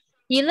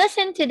 You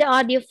listen to the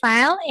audio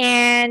file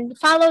and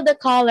follow the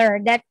color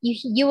that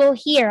you will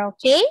hear,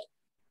 okay?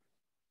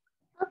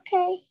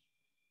 Okay.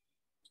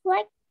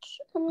 Wait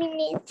a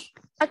minute.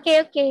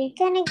 Okay.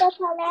 Can I go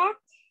toilet?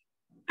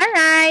 All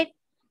right.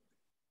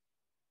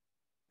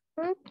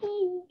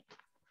 Okay.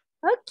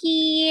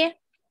 Okay.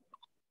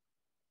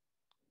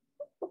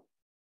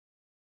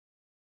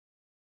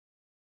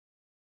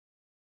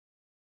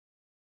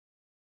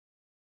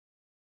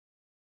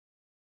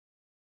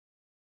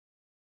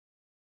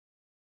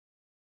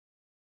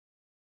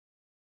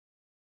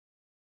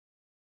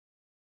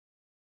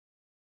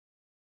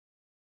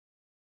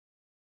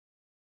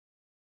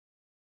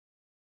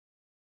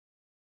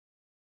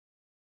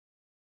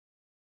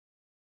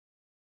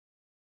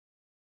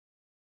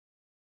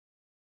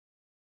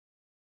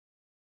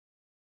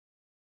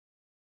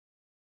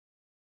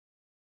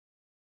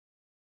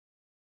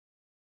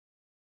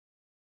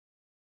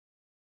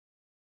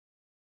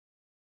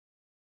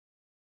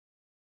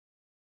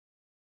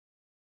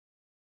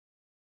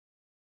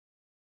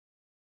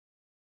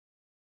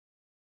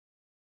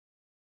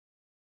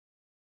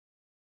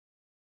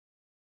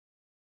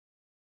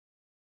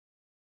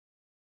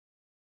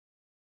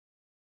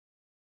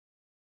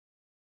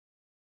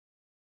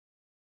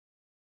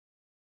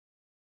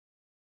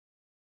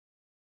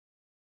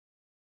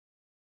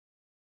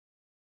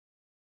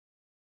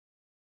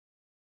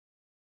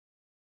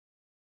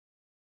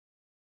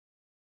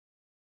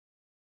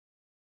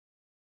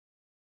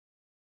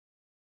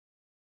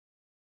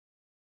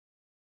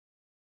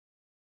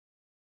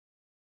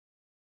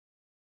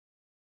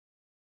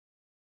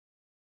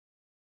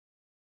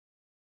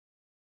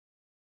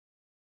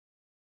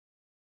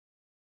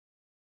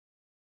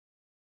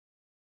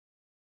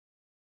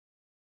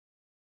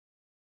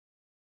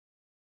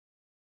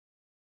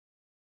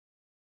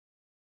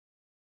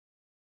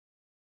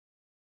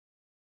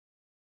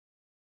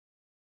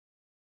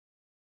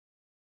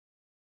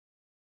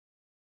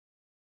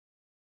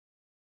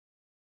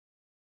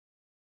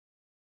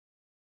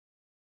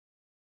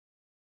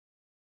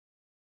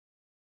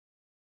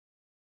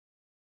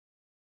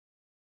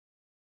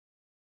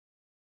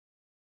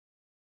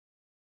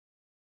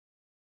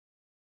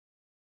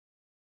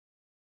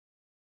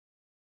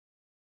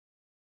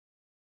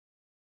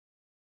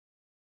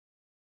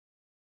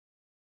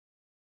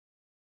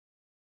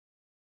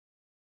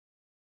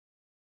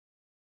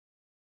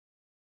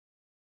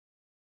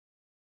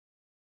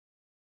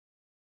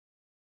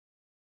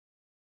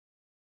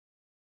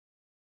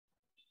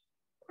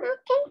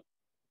 Okay.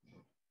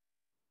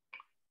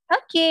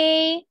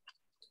 Okay.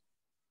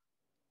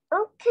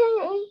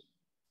 Okay.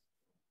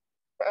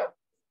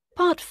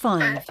 Part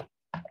 5.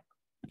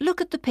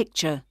 Look at the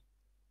picture.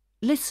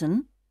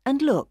 Listen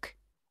and look.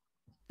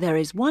 There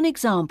is one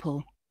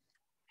example.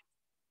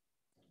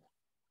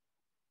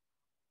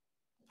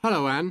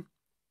 Hello, Anne.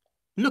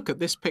 Look at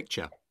this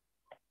picture.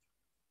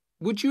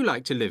 Would you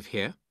like to live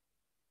here?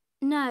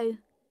 No,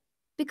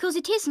 because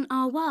it isn't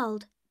our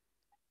world.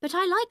 But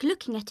I like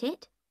looking at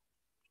it.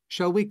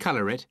 Shall we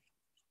colour it?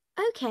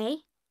 Okay.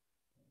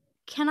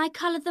 Can I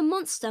colour the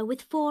monster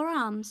with 4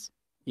 arms?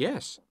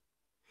 Yes.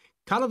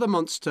 Colour the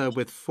monster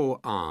with 4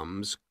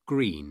 arms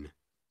green.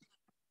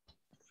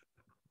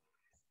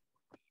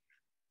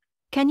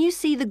 Can you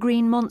see the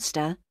green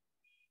monster?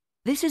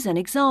 This is an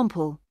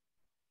example.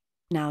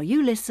 Now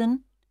you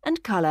listen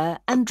and colour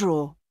and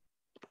draw.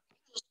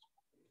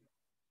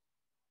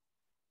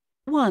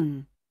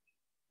 1.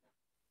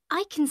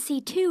 I can see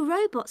 2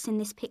 robots in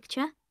this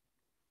picture.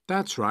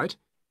 That's right.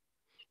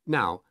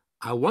 Now,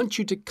 I want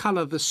you to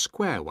colour the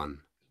square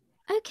one.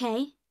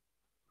 Okay.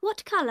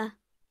 What colour?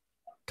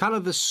 Colour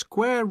the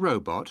square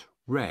robot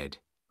red.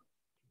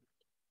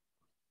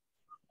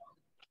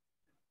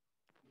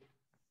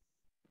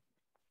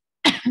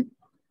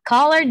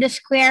 Color the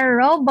square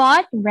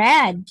robot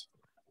red.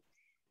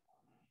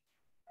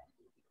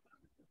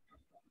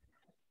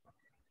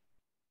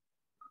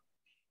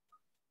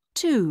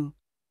 2.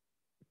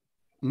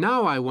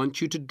 Now I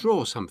want you to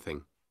draw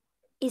something.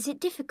 Is it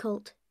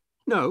difficult?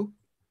 No,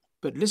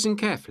 but listen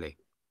carefully.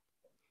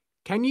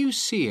 Can you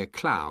see a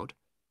cloud?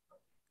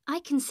 I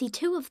can see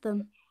two of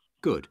them.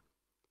 Good.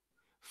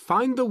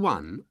 Find the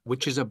one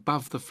which is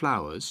above the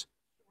flowers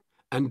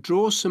and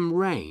draw some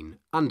rain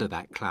under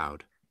that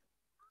cloud.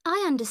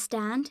 I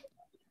understand.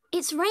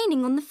 It's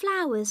raining on the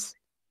flowers.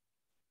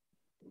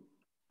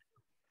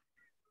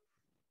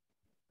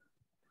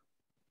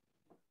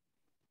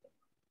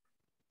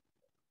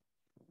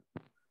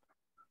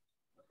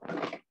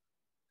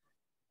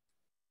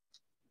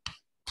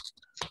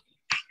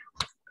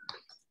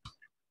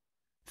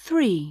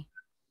 Three.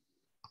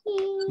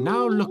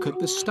 Now look at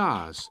the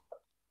stars.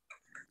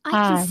 I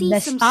can see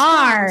the some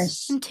stars.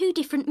 stars and two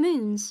different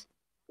moons.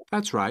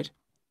 That's right.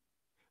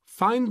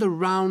 Find the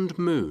round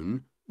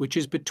moon which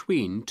is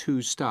between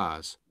two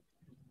stars.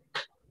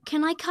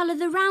 Can I colour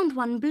the round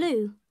one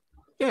blue?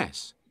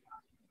 Yes,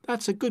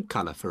 that's a good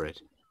colour for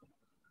it.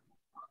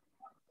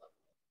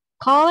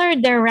 Color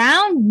the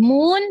round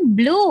moon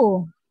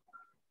blue.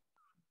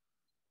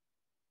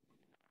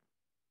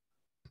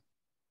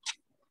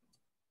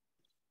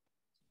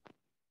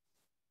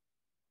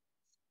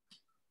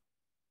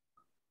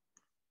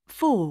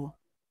 Four.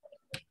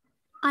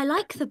 I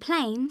like the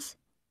planes.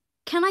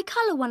 Can I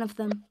colour one of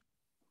them?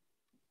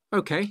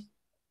 OK.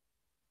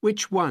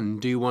 Which one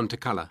do you want to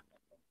colour?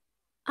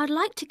 I'd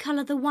like to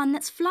colour the one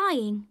that's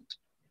flying.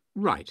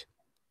 Right.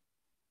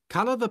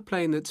 Colour the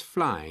plane that's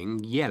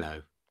flying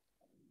yellow.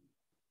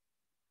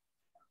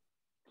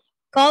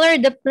 Color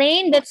the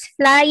plane that's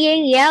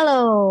flying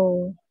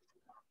yellow.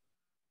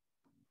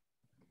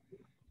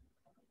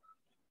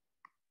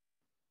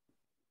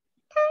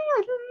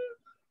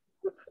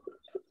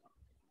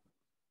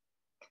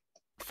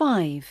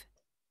 Five.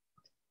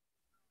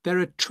 There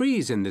are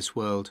trees in this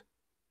world.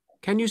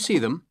 Can you see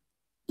them?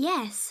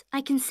 Yes,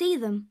 I can see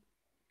them.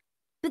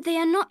 But they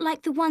are not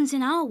like the ones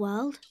in our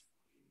world.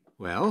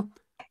 Well,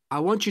 I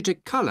want you to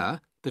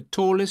colour the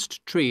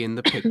tallest tree in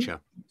the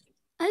picture.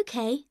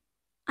 OK,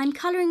 I'm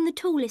colouring the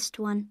tallest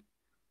one.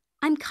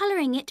 I'm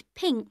colouring it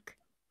pink.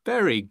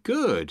 Very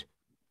good.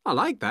 I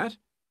like that.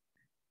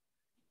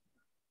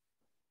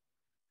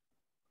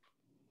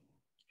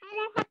 I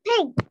like a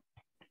pink.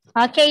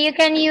 Okay, you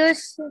can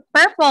use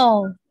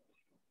purple.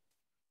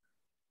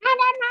 I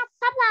don't have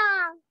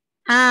purple.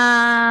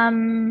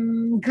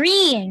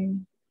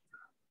 Green.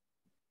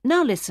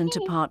 Now listen to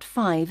part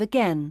 5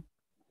 again.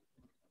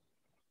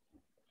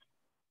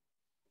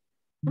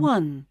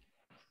 1.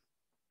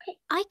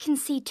 I can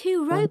see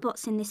two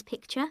robots in this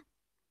picture.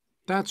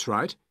 That's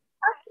right.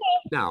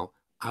 Okay. Now,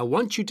 I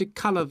want you to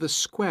colour the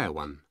square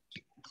one.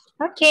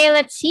 Okay,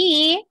 let's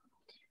see.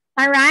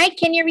 All right,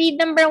 can you read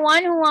number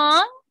 1,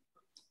 Huang?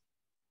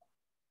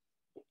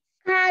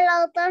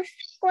 Color the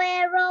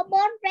square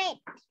robot red.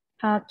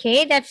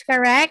 Okay, that's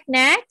correct.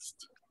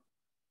 Next.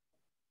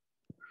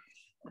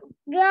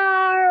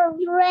 Draw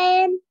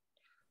rain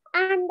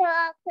under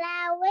a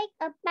cloud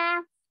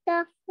above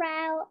the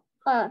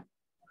flower.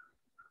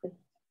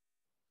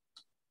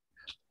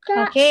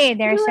 Okay,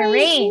 there's a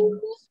rain.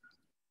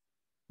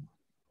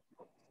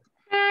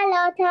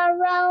 Color the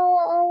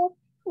round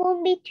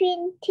moon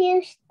between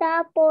two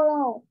stars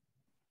below.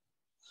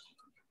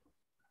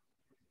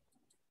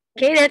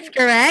 Okay, that's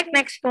correct.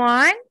 Next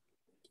one.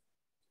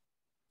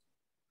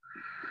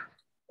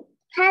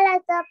 Color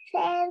the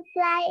plane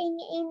flying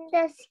in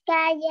the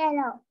sky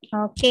yellow.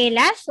 Okay,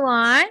 last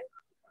one.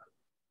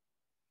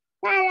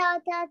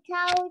 Color the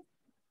tall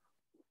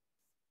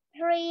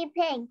tree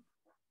pink.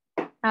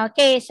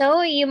 Okay,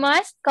 so you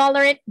must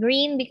color it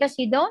green because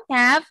you don't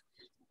have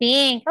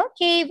pink.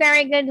 Okay,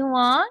 very good,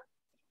 Huang.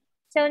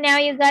 So now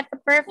you got the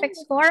perfect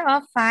score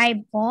of 5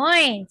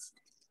 points.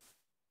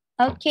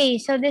 Okay,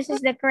 so this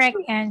is the correct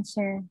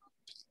answer.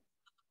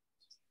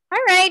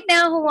 All right,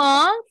 now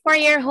Huang, for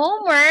your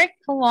homework,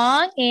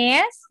 Huang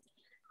is,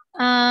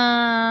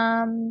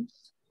 all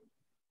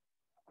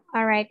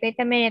right, wait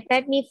a minute.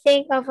 Let me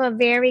think of a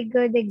very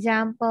good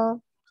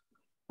example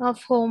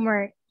of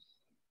homework.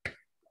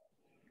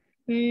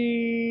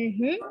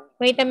 Wait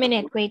a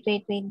minute. Wait.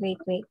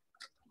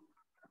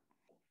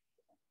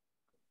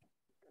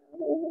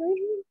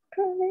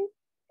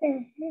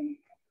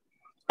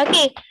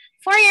 Okay,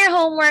 for your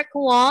homework,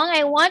 Huang,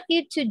 I want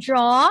you to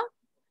draw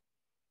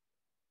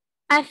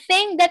a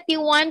thing that you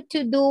want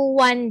to do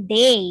one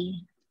day.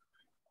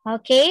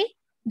 Okay?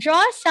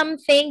 Draw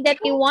something that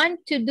you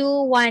want to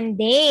do one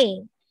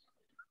day.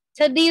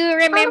 So do you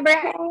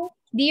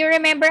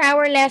remember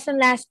our lesson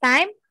last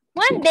time?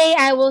 One day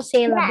I will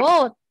sail a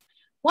boat.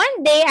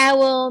 One day I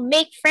will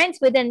make friends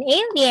with an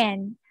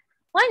alien.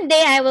 One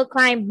day I will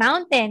climb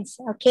mountains,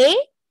 okay?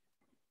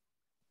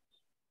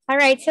 All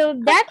right, so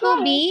that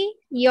will be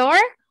your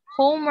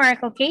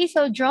homework, okay?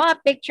 So draw a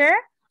picture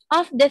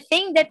of the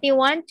thing that you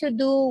want to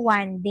do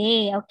one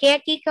day. Okay,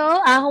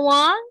 Akiko?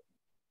 Huang?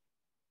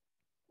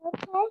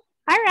 Okay.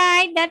 All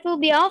right, that will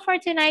be all for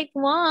tonight,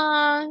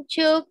 Huang.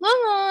 Chuk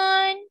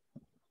Mungun.